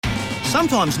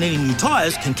Sometimes needing new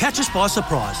tyres can catch us by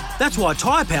surprise. That's why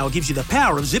Tyre Power gives you the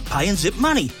power of zip pay and zip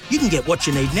money. You can get what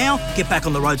you need now, get back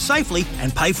on the road safely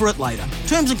and pay for it later.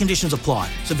 Terms and conditions apply.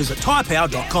 So visit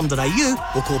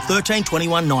tyrepower.com.au or call 13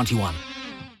 21 91.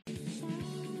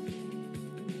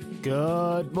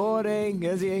 Good morning,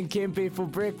 Izzy and Kempy for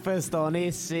breakfast on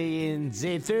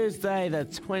SCNZ. Thursday the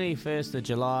 21st of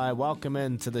July. Welcome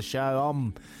into the show.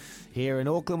 I'm here in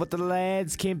Auckland with the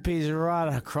lads. Kempy's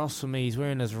right across from me. He's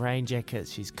wearing his rain jacket.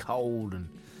 She's cold and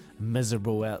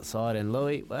miserable outside. And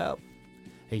Louis, well,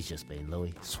 he's just been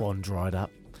Louis. Swan dried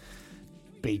up.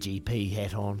 BGP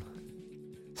hat on.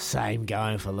 Same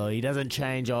going for Louis. He doesn't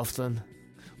change often.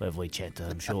 Well, if we chat to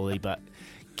him surely, but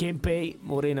Kempy,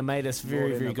 Morena, mate, it's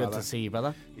very good brother. to see you,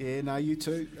 brother. Yeah, no, you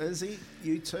too, Izzy,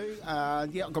 you too.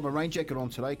 Yeah, I've got my rain jacket on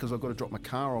today because I've got to drop my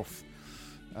car off.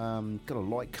 Got a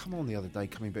light come on the other day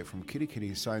coming back from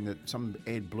Kirikiri saying that some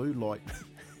AdBlue light.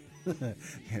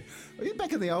 Yeah.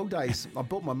 Back in the old days, I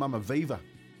bought my mum a Viva.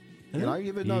 You know, you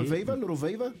ever know Viva, little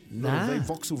Viva? Nah. Little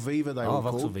Vauxhall Viva, they were called.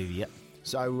 Vauxhall Viva, yep.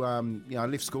 So, I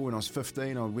left school when I was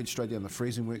 15. I went straight down the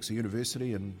freezing works at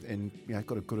university and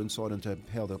got a good insight into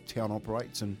how the town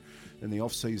operates. And in the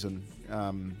off-season,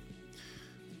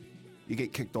 you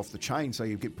get kicked off the chain, so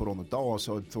you get put on the dole.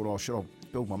 So I thought, should I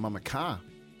build my mum a car?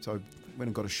 So I went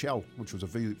and got a Shell, which was a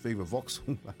Viva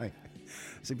Vauxhall.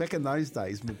 See, back in those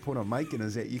days, the point I'm making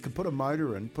is that you could put a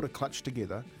motor in, put a clutch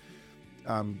together,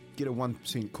 get a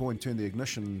 1% coin, turn the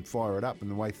ignition and fire it up,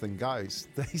 and the way thing goes.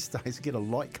 These days, get a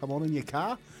light come on in your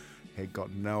car, had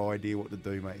got no idea what to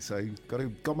do, mate. So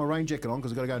got my rain jacket on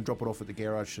because I've got to go and drop it off at the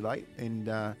garage today, and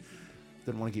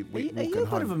didn't want to get wet walking home. You're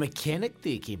a bit of a mechanic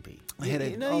there, Kempy.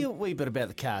 You know a wee bit about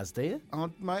the cars, do you?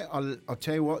 Mate, I'll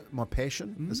tell you what, my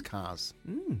passion is cars.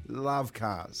 Love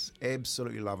cars,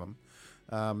 absolutely love them.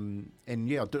 And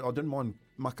yeah, I didn't mind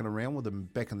mucking around with them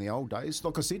back in the old days.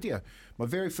 Like I said to you, my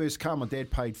very first car, my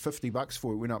dad paid $50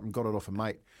 for it, went up and got it off a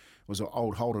mate. It was an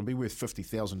old Holden, it'd be worth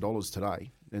 $50,000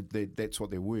 today. That's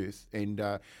what they're worth. And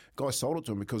guy sold it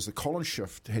to him because the column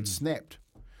shift had snapped.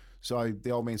 So the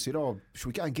old man said, should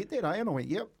we go and get that, eh? And I went,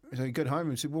 yep. So he got home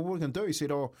and said, well, what are we going to do? He said,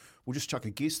 we'll just chuck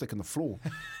a gear stick in the floor.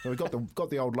 So we got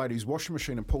the old lady's washing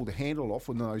machine and pulled the handle off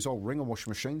with those old Ringer washing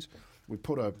machines. We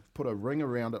put a ring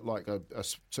around it like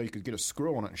so you could get a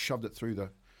screw on it and shoved it through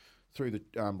the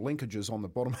linkages on the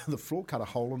bottom of the floor, cut a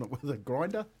hole in it with a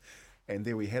grinder, and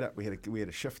there we had it. We had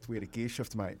a shift. We had a gear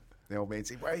shift, mate. The old man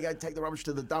said, where are you going to take the rubbish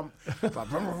to the dump? Yeah.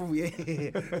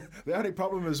 The only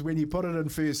problem is when you put it in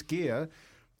first gear,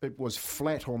 it was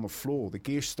flat on the floor. The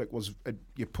gear stick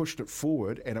you pushed it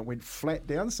forward and it went flat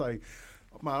down. So,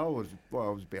 mate, I was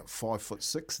about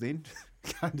 5'6" then,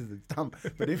 going to the dump.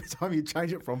 But every time you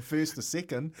change it from first to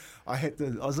second, I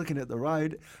was looking at the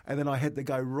road and then I had to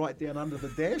go right down under the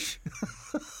dash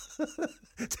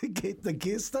to get the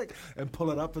gear stick and pull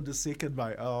it up into second,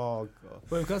 mate. Oh, God.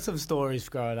 We've got some stories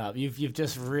growing up. You've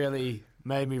just really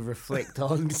made me reflect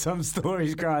on some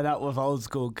stories growing up with old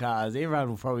school cars. Everyone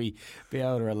will probably be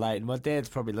able to relate. My dad's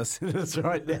probably listening to this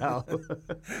right now.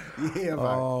 Yeah, mate.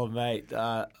 Oh, mate.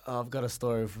 I've got a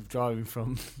story of driving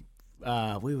from...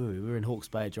 we were in Hawke's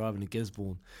Bay driving to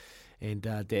Gisborne, and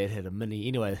Dad had a Mini.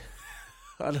 Anyway,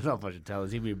 I don't know if I should tell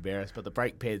us, he'd be embarrassed, but the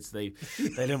brake pads, they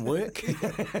didn't work.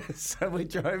 So we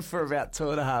drove for about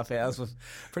 2.5 hours with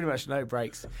pretty much no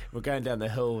brakes. We're going down the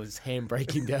hill, with his hand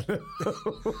braking down the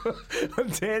hill. On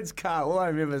Dad's car, all I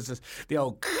remember is just the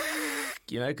old...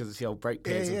 because it's the old brake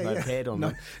pads with no pad on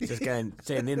them. Just going,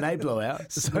 and then they blow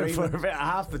out. So for about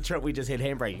half the trip, we just had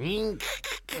handbrake.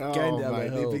 Going down the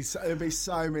hill. There'd be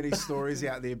so many stories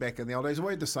out there back in the old days.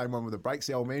 We had the same one with the brakes.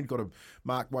 The old man got a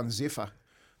Mark 1 Zephyr.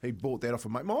 He bought that off a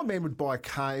mate. My man would buy a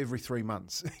car every 3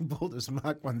 months. He bought this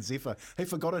Mark 1 Zephyr. He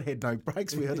forgot it had no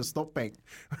brakes. We had a stop bank.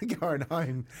 Going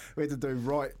home, we had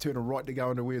to turn a right to go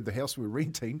into where the house we were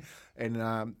renting,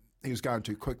 and he was going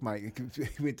too quick, mate.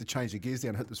 He went to change the gears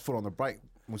down, hit his foot on the brake,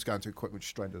 was going too quick, went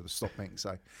straight into the stop bank.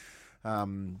 So,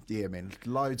 yeah, man,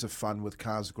 loads of fun with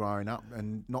cars growing up,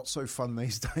 and not so fun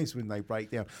these days when they break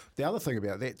down. The other thing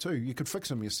about that too, you could fix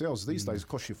them yourselves. These days, it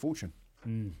costs you a fortune.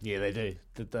 Yeah, they do.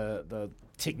 The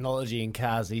technology in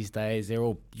cars these days, they're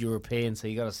all European, so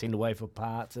you got to send away for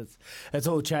parts. It's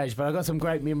all changed. But I got some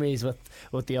great memories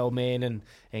with the old man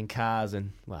and cars,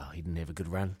 and well, he didn't have a good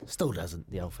run. Still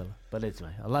doesn't, the old fella. But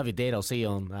anyway, I love you, Dad. I'll see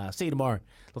you tomorrow.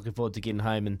 Looking forward to getting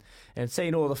home and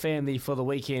seeing all the family for the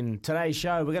weekend. Today's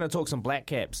show, we're going to talk some Black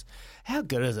Caps. How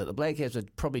good is it? The Black Caps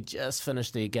have probably just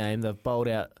finished their game. They've bowled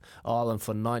out Ireland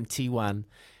for 91.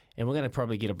 And we're going to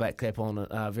probably get a black cap on it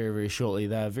very, very shortly.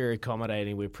 They're very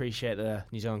accommodating. We appreciate the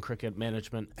New Zealand cricket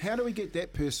management. How do we get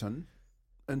that person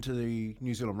into the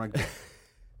New Zealand rugby?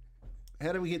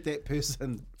 How do we get that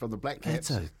person from the Black Caps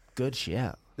That's a good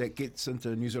shout. that gets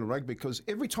into New Zealand rugby? Because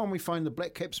every time we phone the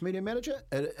Black Caps media manager,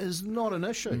 it is not an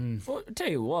issue. Well, I'll tell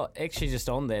you what, actually just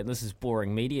on that, this is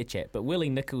boring media chat, but Willie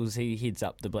Nichols, he heads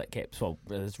up the Black Caps. Well,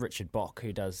 there's Richard Bock,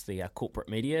 who does the corporate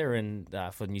media and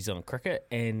for New Zealand cricket,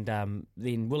 and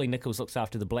then Willie Nichols looks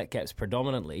after the Black Caps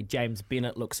predominantly. James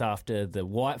Bennett looks after the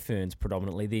White Ferns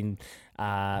predominantly. Then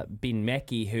Ben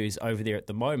Mackey, who's over there at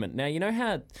the moment. Now, you know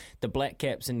how the Black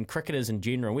Caps and cricketers in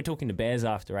general, we're talking to Baz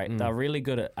after 8, they're really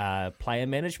good at player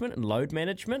management and load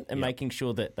management and making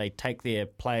sure that they take their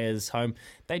players home.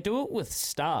 They do it with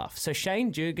staff. So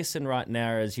Shane Jurgensen right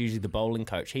now is usually the bowling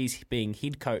coach. He's being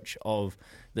head coach of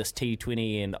this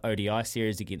T20 and ODI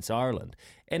series against Ireland.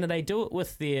 And they do it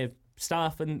with their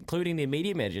staff, including their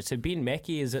media manager. So Ben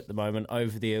Mackey is at the moment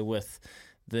over there with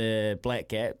the Black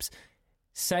Caps.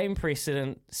 Same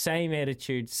precedent, same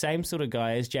attitude, same sort of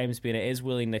guy as James Bennett, as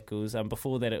Willie Nichols.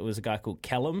 Before that, it was a guy called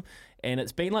Callum. And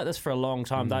it's been like this for a long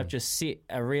time. They've just set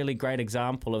a really great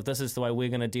example of this is the way we're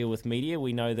going to deal with media.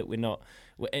 We know that we're not...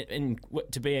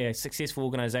 to be a successful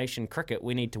organisation, cricket,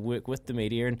 we need to work with the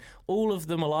media. And all of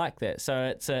them are like that.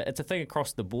 So it's a thing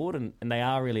across the board, and they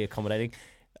are really accommodating.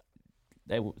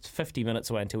 They were 50 minutes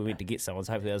away until we went to get someone,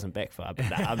 so hopefully that doesn't backfire.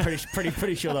 But I'm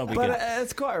pretty sure they'll be good. But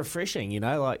it's quite refreshing, you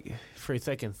know, like through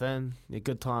thick and thin, the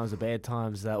good times, the bad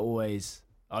times, they're always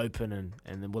open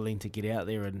and they're willing to get out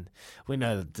there. And we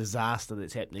know the disaster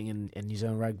that's happening in New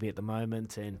Zealand rugby at the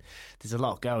moment, and there's a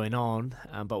lot going on,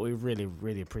 but we really,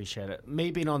 really appreciate it.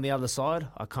 Me being on the other side,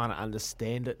 I kind of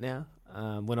understand it now.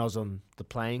 When I was on the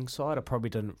playing side, I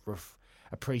probably didn't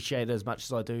appreciate it as much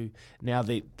as I do now,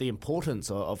 the importance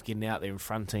of getting out there and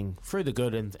fronting through the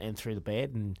good and through the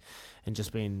bad, and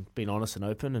just being honest and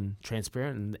open and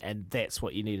transparent, and that's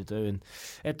what you need to do. And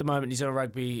at the moment, New Zealand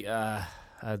rugby are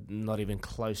not even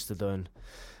close to doing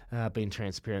being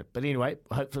transparent. But anyway,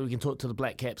 hopefully we can talk to the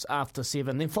Black Caps after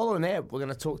 7. Then following that, we're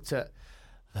going to talk to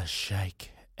the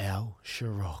Sheikh Al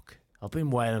Sharok. I've been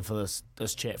waiting for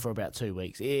this chat for about 2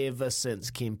 weeks, ever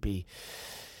since Kempe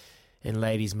and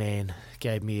Ladies Man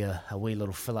gave me a wee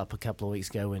little fill-up a couple of weeks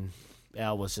ago when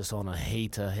Al was just on a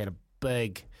heater, had a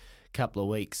big couple of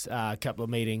weeks, a couple of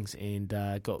meetings, and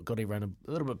got everyone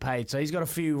a little bit paid. So he's got a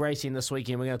few racing this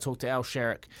weekend. We're going to talk to Al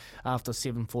Sharok after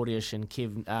 7:40ish, and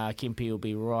Kempe will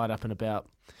be right up and about.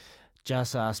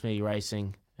 Just Ask Me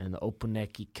Racing and the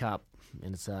Opunaki Cup,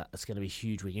 and it's going to be a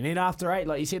huge weekend. And then after 8,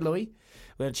 like you said, Louis,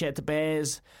 we're going to chat to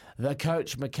Baz, the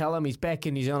coach, McCullum. He's back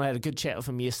in New Zealand. I had a good chat with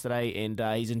him yesterday, and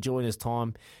he's enjoying his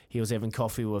time. He was having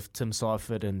coffee with Tim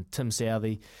Seifert and Tim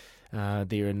Southey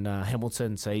there in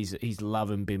Hamilton, so he's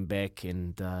loving being back,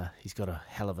 and he's got a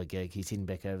hell of a gig. He's heading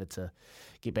back over to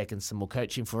get back in some more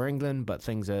coaching for England, but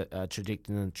things are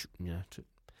trajecting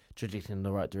in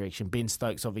the right direction. Ben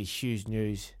Stokes, obviously huge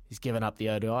news. He's given up the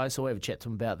ODI, so we'll have a chat to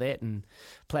him about that and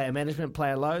player management,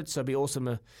 player load. So it'll be awesome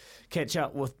to catch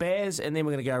up with Baz, and then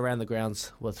we're going to go around the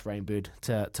grounds with Rainbird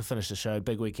to finish the show.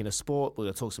 Big weekend of sport. We're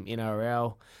going to talk some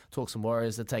NRL, talk some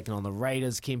Warriors. They're taking on the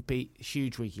Raiders, Kempe.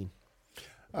 Huge weekend.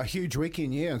 A huge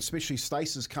weekend, yeah, and especially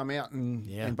Stace has come out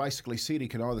and basically said he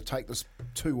can either take this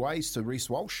 2 ways to Reece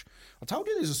Walsh. I told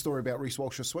you there's a story about Reece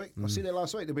Walsh this week. I said that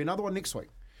last week. There'll be another one next week.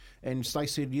 And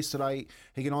Stace said yesterday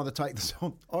he can either take this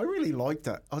on. I really liked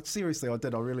it. Seriously, I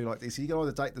did. I really liked this. He can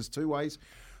either take this 2 ways.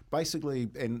 Basically,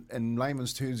 in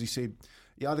layman's terms, he said,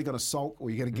 you're either going to sulk or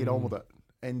you're going to get on with it.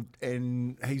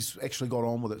 And he's actually got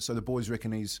on with it. So the boys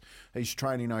reckon he's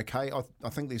training okay. I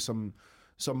think there's some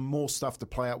more stuff to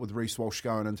play out with Reece Walsh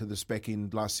going into this back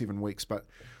end last 7 weeks. But,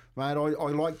 mate, I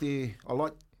like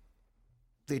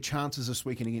their chances this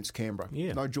weekend against Canberra.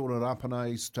 Yeah. No Jordan Rapana,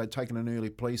 he's taken an early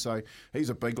plea, so he's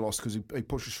a big loss because he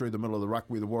pushes through the middle of the ruck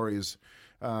where the Warriors,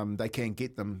 they can't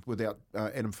get them without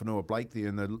Adam Whanua-Blake there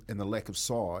and the lack of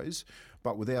size.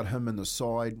 But without him in the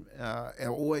side,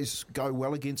 always go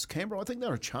well against Canberra. I think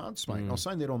they're a chance, mate. I was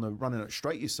saying that on the running it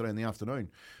straight yesterday in the afternoon.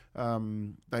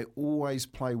 They always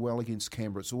play well against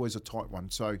Canberra. It's always a tight one.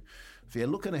 So if you're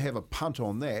looking to have a punt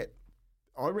on that,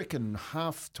 I reckon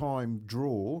half-time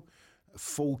draw,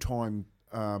 full-time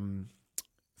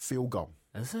field goal.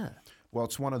 Is it? Well,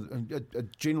 it's one of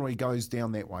it generally goes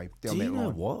down that way, down that line. Do you know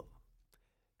what?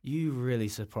 You really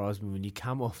surprised me when you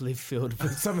come off left field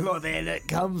with something like that. It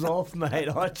comes off, mate.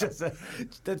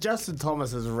 The Justin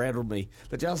Thomas has rattled me.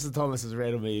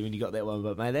 when you got that one.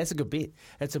 But, mate, that's a good bet.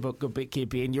 That's a good bet,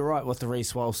 Kempe. And you're right with the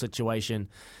Reece Walsh situation.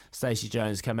 Stacey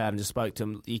Jones come out and just spoke to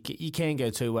him. You can go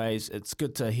 2 ways. It's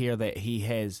good to hear that he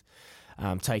has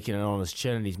taking it on his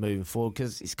chin and he's moving forward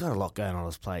because he's got a lot going on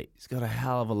his plate. He's got a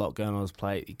hell of a lot going on his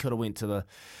plate. He could have went to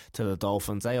the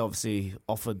Dolphins. They obviously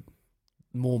offered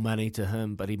more money to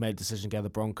him, but he made a decision to go to the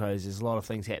Broncos. There's a lot of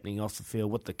things happening off the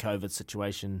field with the COVID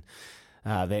situation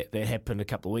that happened a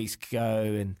couple of weeks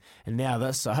ago, and now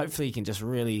this. So hopefully he can just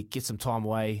really get some time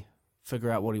away,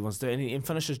 figure out what he wants to do, and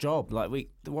finish his job. Like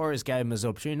the Warriors gave him his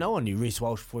opportunity. No one knew Reece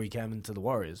Walsh before he came into the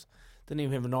Warriors. Didn't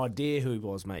even have an idea who he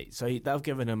was, mate. So they've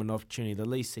given him an opportunity. The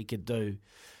least he could do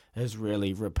is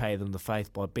really repay them the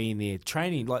faith by being there,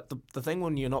 training. Like the thing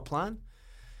when you're not playing,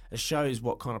 it shows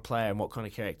what kind of player and what kind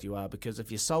of character you are, because if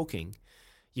you're sulking,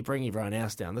 you bring everyone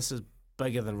else down. This is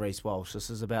bigger than Reece Walsh. This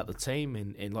is about the team,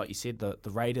 and like you said, the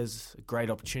Raiders, a great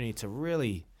opportunity to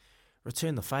really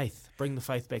return the faith, bring the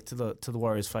faith back to the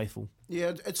Warriors faithful.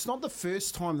 Yeah, it's not the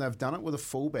first time they've done it with a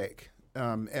fullback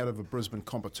out of a Brisbane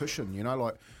competition. You know,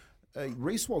 like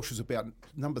Reece Walsh was about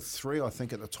number 3, I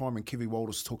think, at the time when Kevy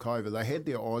Walters took over. They had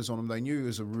their eyes on him. They knew he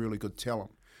was a really good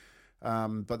talent,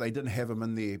 but they didn't have him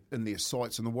in their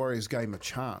sights, and the Warriors gave him a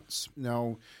chance.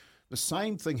 Now, the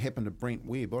same thing happened to Brent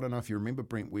Webb. I don't know if you remember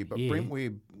Brent Webb, but Brent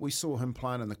Webb, we saw him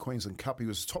playing in the Queensland Cup. He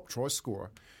was a top try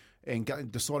scorer, and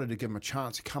decided to give him a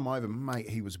chance. He come over, mate,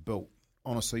 he was built.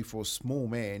 Honestly, for a small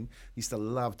man, he used to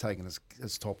love taking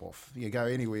his top off. You go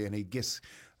anywhere and he'd guess,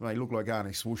 he looked like Arnie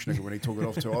Schwarzenegger when he took it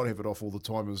off too. I'd have it off all the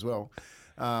time as well.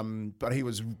 But he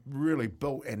was really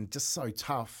built and just so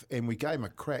tough, and we gave him a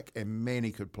crack, and man,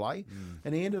 he could play.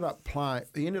 And he ended up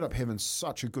having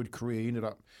such a good career. He ended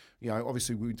up,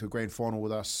 obviously we went to a grand final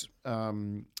with us.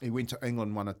 He went to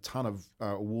England, won a ton of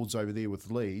awards over there with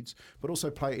Leeds, but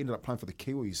also ended up playing for the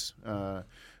Kiwis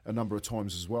a number of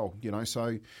times as well.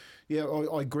 So yeah,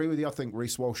 I agree with you. I think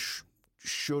Reece Walsh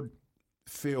should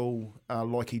feel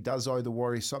like he does owe the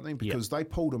Warriors something, because they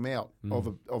pulled him out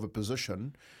of a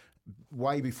position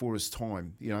way before his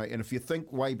time, and if you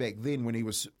think way back then when he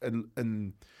was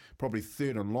in probably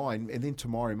 3rd in line, and then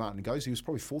Tamari Martin goes, he was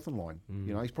probably 4th in line.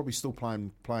 He's probably still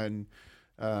playing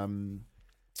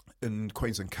in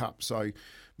Queensland Cup. So,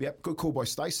 yeah, good call by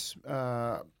Stace.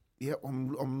 Yeah,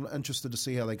 I'm interested to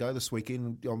see how they go this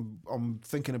weekend. I'm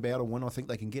thinking about a win. I think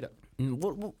they can get it.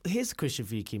 Well, here's a question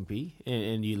for you, Kempy,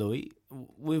 and you, Louis.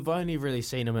 We've only really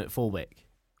seen him at fullback.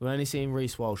 We've only seen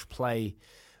Reece Walsh play,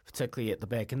 particularly at the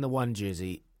back, in the 1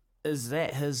 jersey. Is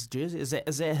that his jersey? Is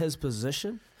that his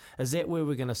position? Is that where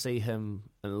we're going to see him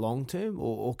in long term?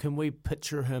 Or can we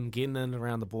picture him getting in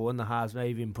around the ball in the halves,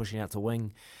 maybe even pushing out to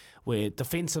wing, where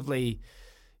defensively,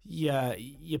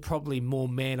 you're probably more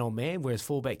man on man, whereas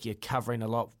fullback you're covering a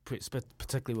lot,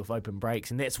 particularly with open breaks,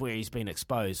 and that's where he's been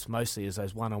exposed mostly, is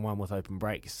those one-on-one with open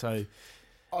breaks. So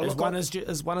is one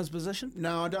his position?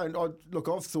 No, I don't.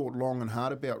 I've thought long and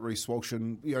hard about Reece Walsh,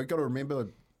 and you've got to remember,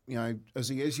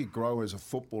 as you grow as a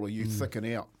footballer, you thicken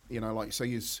out. So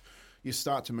you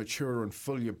start to mature and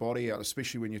fill your body out,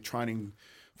 especially when you're training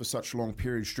for such long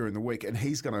periods during the week. And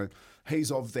he's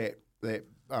of that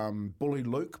Bully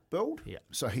Luke build. Yeah.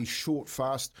 So he's short,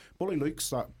 fast. Bully Luke,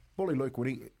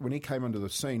 when he came into the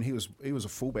scene, he was a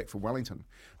fullback for Wellington.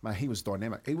 Man, he was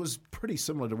dynamic. He was pretty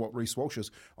similar to what Reece Walsh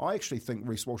is. I actually think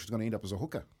Reece Walsh is going to end up as a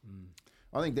hooker.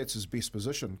 I think that's his best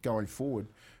position going forward,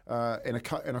 and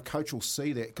a coach will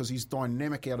see that, because he's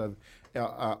dynamic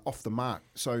off the mark.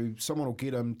 So someone will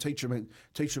get him, teach him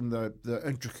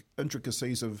the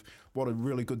intricacies of what a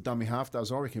really good dummy half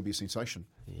does. I reckon it'll be a sensation.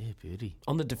 Yeah, beauty.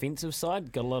 On the defensive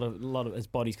side, got a lot of his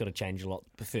body's got to change a lot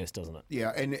first, doesn't it?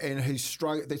 Yeah, and his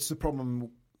struggle. That's the problem.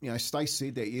 Stace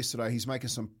said that yesterday. He's making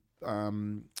some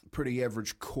pretty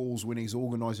average calls when he's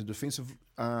organised a defensive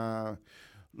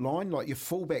line. Like, your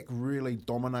fullback really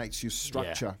dominates your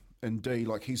structure in D.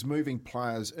 Like, he's moving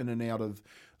players in and out of,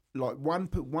 like,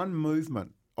 one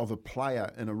movement of a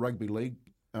player in a rugby league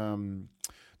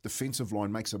defensive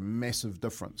line makes a massive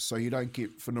difference. So you don't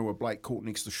get Whanua Blake caught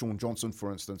next to Sean Johnson,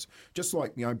 for instance. Just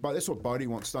like, but that's what Bodie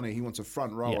wants, doesn't he? He wants a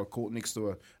front rower caught next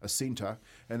to a centre,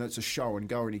 and it's a show and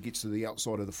go, and he gets to the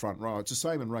outside of the front row. It's the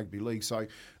same in rugby league. So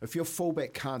if your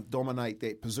fullback can't dominate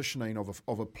that positioning of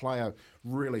a player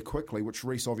really quickly, which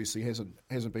Reece obviously hasn't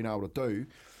been able to do,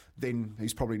 then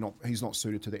he's not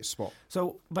suited to that spot.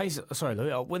 So, basically, sorry,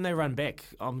 Lou, when they run back,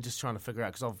 I'm just trying to figure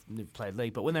out, because I've never played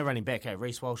league, but when they're running back,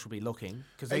 Reece Walsh will be looking,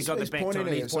 because he's got the back to him,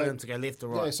 he's pointing to go left or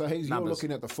right. Yeah, so you're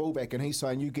looking at the fullback, and he's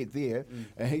saying, you get there,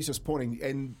 and he's just pointing.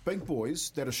 And big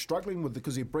boys that are struggling with,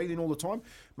 because they're breathing all the time,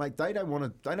 mate, they don't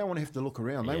want to have to look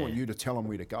around. They want you to tell them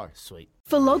where to go. Sweet.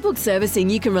 For logbook servicing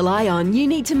you can rely on, you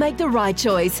need to make the right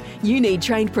choice. You need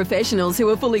trained professionals who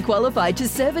are fully qualified to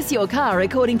service your car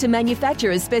according to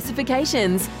manufacturer's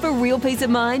specifications. For real peace of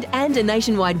mind and a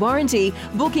nationwide warranty,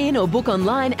 book in or book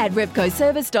online at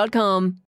repcoservice.com.